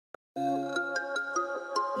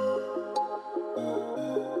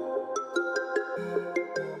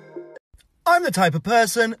I'm the type of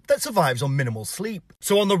person that survives on minimal sleep.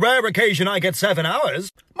 So on the rare occasion I get 7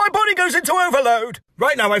 hours, my body goes into overload.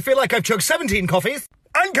 Right now I feel like I've chugged 17 coffees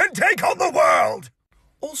and can take on the world.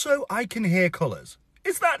 Also, I can hear colours.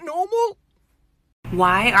 Is that normal?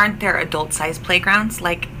 Why aren't there adult-sized playgrounds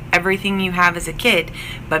like everything you have as a kid,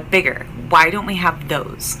 but bigger? Why don't we have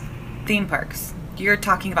those? Theme parks. You're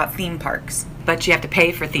talking about theme parks, but you have to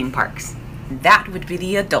pay for theme parks. That would be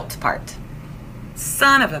the adult part.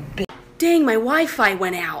 Son of a bitch. Dang, my Wi-Fi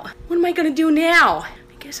went out. What am I gonna do now? I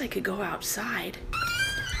guess I could go outside.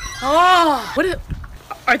 Oh,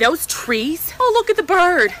 are those trees? Oh, look at the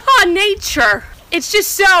bird. Oh, nature. It's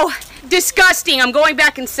just so disgusting. I'm going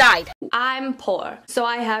back inside. I'm poor, so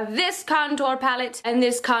I have this contour palette and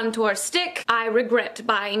this contour stick. I regret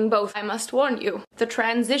buying both. I must warn you, the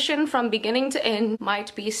transition from beginning to end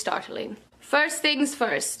might be startling. First things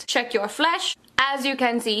first, check your flesh. As you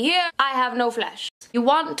can see here, I have no flesh. You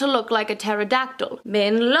want to look like a pterodactyl.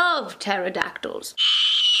 Men love pterodactyls.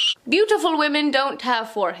 Beautiful women don't have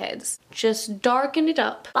foreheads. Just darken it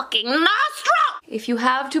up. Fucking nostril! If you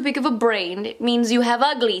have too big of a brain, it means you have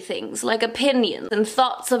ugly things like opinions and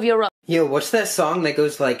thoughts of your own. Yo, what's that song that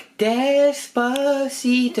goes like,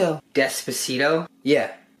 Despacito? Despacito?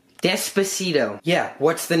 Yeah. Despacito. Yeah,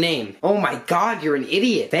 what's the name? Oh my god, you're an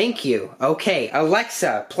idiot. Thank you. Okay,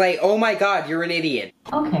 Alexa, play Oh My God, You're an Idiot.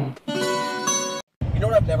 Okay. You know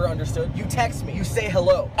what I've never understood? You text me, you say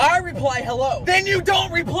hello. I reply hello. Then you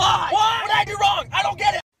don't reply! What did I do wrong? I don't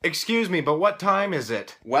get it! Excuse me, but what time is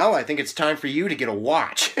it? Well, I think it's time for you to get a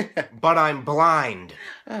watch. But I'm blind.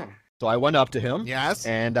 Oh. So I went up to him. Yes?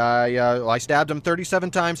 And I stabbed him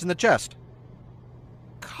 37 times in the chest.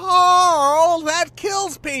 Carl, that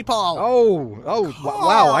kills people!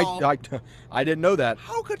 Wow, I didn't know that.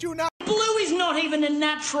 How could you not? Blue is not even a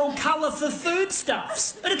natural colour for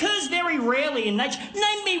foodstuffs. It occurs very rarely in nature.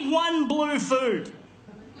 Name me one blue food.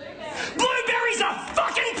 Blueberries are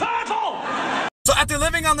fucking purple! So after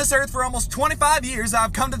living on this earth for almost 25 years,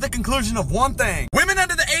 I've come to the conclusion of one thing. Women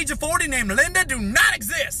under the age of 40 named Linda do not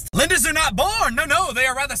exist. Lindas are not born. No, they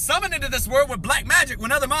are rather summoned into this world with black magic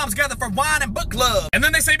when other moms gather for wine and book club. And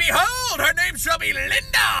then they say, behold, her name shall be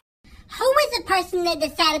Linda. Who was the person that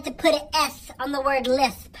decided to put an S on the word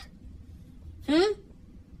lisp?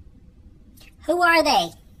 Who are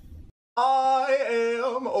they? I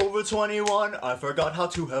am over 21, I forgot how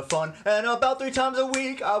to have fun, and about 3 times a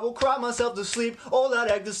week I will cry myself to sleep. All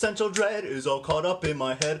that existential dread is all caught up in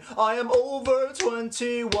my head. I am over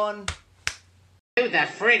 21. Who the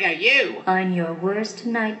frig are you? I'm your worst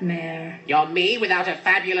nightmare. You're me without a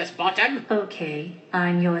fabulous bottom? Okay,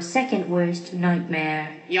 I'm your second worst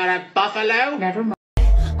nightmare. You're a buffalo? Never mind.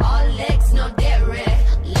 All legs, no dairy.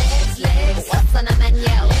 Legs, what's on the menu?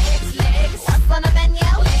 Legs, what's on the menu?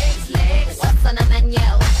 Legs, what's on the menu?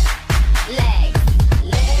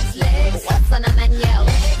 Legs, what's on the menu?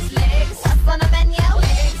 Legs, what's on the menu?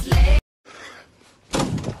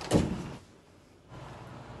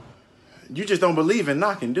 You just don't believe in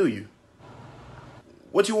knocking, do you?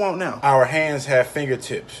 What you want now? Our hands have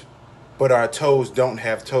fingertips, but our toes don't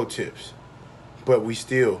have toe tips. But we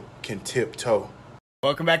still can tiptoe.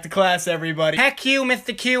 Welcome back to class, everybody. Heck you,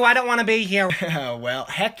 Mr. Q, I don't want to be here. Well,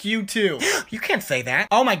 heck you too. You can't say that.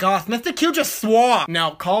 Oh my gosh, Mr. Q just swore. Now,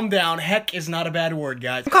 calm down. Heck is not a bad word,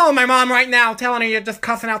 guys. I'm calling my mom right now, telling her you're just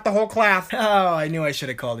cussing out the whole class. Oh, I knew I should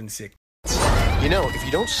have called in sick. You know, if you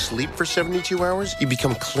don't sleep for 72 hours, you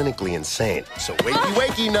become clinically insane. So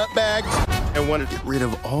wakey, nutbag. I want to get rid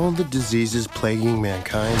of all the diseases plaguing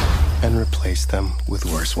mankind and replace them with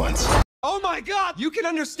worse ones. Oh my god, you can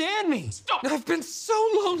understand me! Stop! I've been so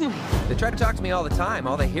lonely! They try to talk to me all the time.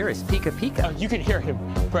 All they hear is Pika Pika. You can hear him,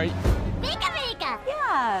 right? Pika Pika!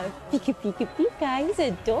 Yeah, Pika Pika Pika, he's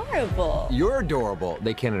adorable. You're adorable.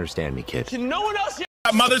 They can't understand me, kid. Can no one else hear?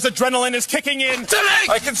 Mother's adrenaline is kicking in.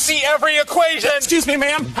 I can see every equation! Excuse me,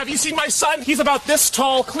 ma'am. Have you seen my son? He's about this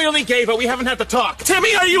tall, clearly gay, but we haven't had to talk.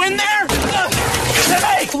 Timmy, are you in there?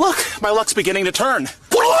 Timmy! Look, my luck's beginning to turn.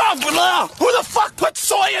 Who the fuck put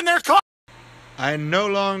soy in their car? I no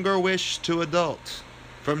longer wish to adult.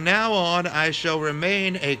 From now on, I shall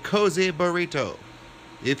remain a cozy burrito.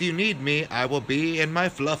 If you need me, I will be in my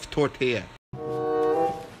fluff tortilla.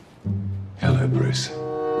 Hello, Bruce.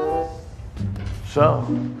 So,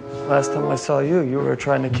 last time I saw you, you were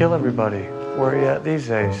trying to kill everybody. Where are you at these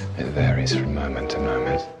days? It varies from moment to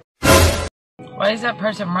moment. Why is that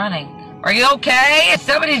person running? Are you okay? Is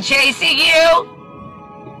somebody chasing you?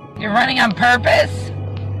 You're running on purpose?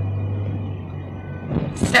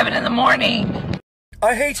 7 in the morning.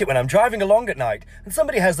 I hate it when I'm driving along at night and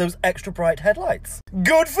somebody has those extra bright headlights.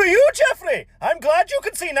 Good for you, Jeffrey! I'm glad you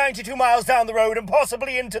can see 92 miles down the road and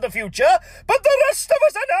possibly into the future, but the rest of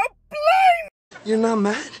us are now blind! You're not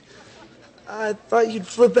mad? I thought you'd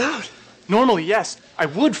flip out. Normally, yes, I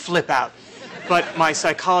would flip out. But my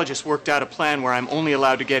psychologist worked out a plan where I'm only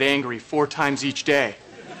allowed to get angry 4 times each day.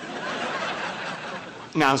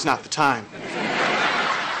 Now's not the time.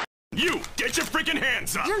 You, get your freaking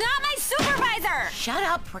hands up! You're not my supervisor! Shut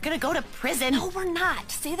up, we're gonna go to prison. No, we're not.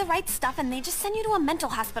 Say the right stuff and they just send you to a mental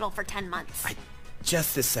hospital for 10 months. I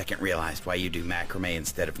just this second realized why you do macrame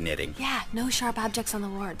instead of knitting. Yeah, no sharp objects on the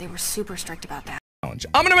ward. They were super strict about that.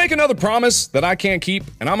 I'm gonna make another promise that I can't keep,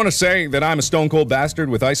 and I'm gonna say that I'm a stone cold bastard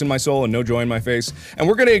with ice in my soul and no joy in my face, and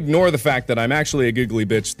we're gonna ignore the fact that I'm actually a giggly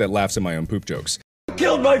bitch that laughs at my own poop jokes.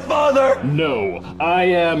 Killed my father! No, I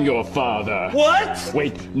am your father. What?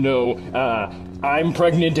 Wait, no, I'm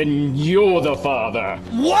pregnant and you're the father.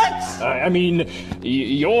 What? I mean,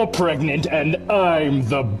 you're pregnant and I'm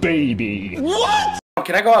the baby. What?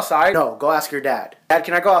 Can I go outside? No, go ask your dad. Dad,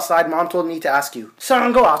 can I go outside? Mom told me to ask you.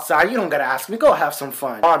 Son, go outside. You don't gotta ask me. Go have some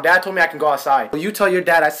fun. Mom, Dad told me I can go outside. Well, you tell your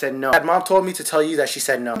dad I said no. Dad, Mom told me to tell you that she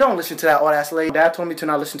said no. Don't listen to that old ass lady. Dad told me to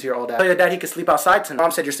not listen to your old dad. Tell your dad he can sleep outside tonight.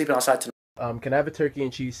 Mom said you're sleeping outside tonight. Can I have a turkey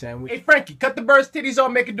and cheese sandwich? Hey, Frankie, cut the bird's titties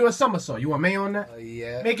off, make it do a somersault. You want mayo on that?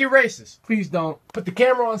 Yeah. Make it racist. Please don't. Put the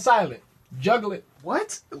camera on silent. Juggle it.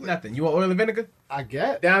 What? Nothing. You want oil and vinegar? I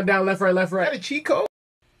get. Down, down, left, right, left, right. Is that a cheat code?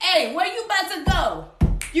 Hey, where you about to go?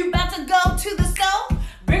 You about to go to the store?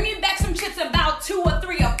 Bring me back some chips, about 2 or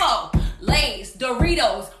 3 or 4. Lay's,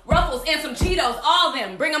 Doritos, Ruffles, and some Cheetos. All of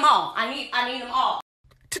them. Bring them all. I need them all.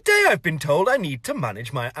 Today I've been told I need to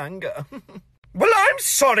manage my anger. Well, I'm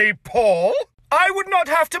sorry, Paul. I would not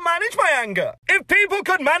have to manage my anger if people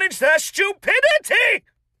could manage their stupidity.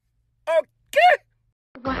 Okay?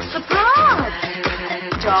 What's the problem,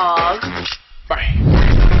 dog? Bye.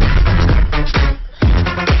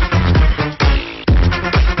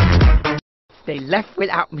 They left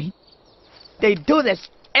without me. They do this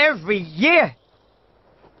every year.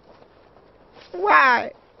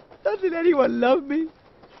 Why? Doesn't anyone love me?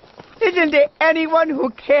 Isn't there anyone who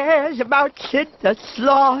cares about Sid the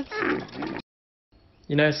Sloth?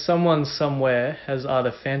 You know, someone somewhere has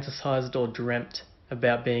either fantasized or dreamt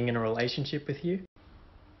about being in a relationship with you.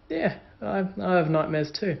 Yeah, I have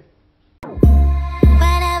nightmares too.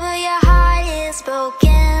 Whenever your heart is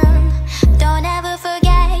broken, don't ever forget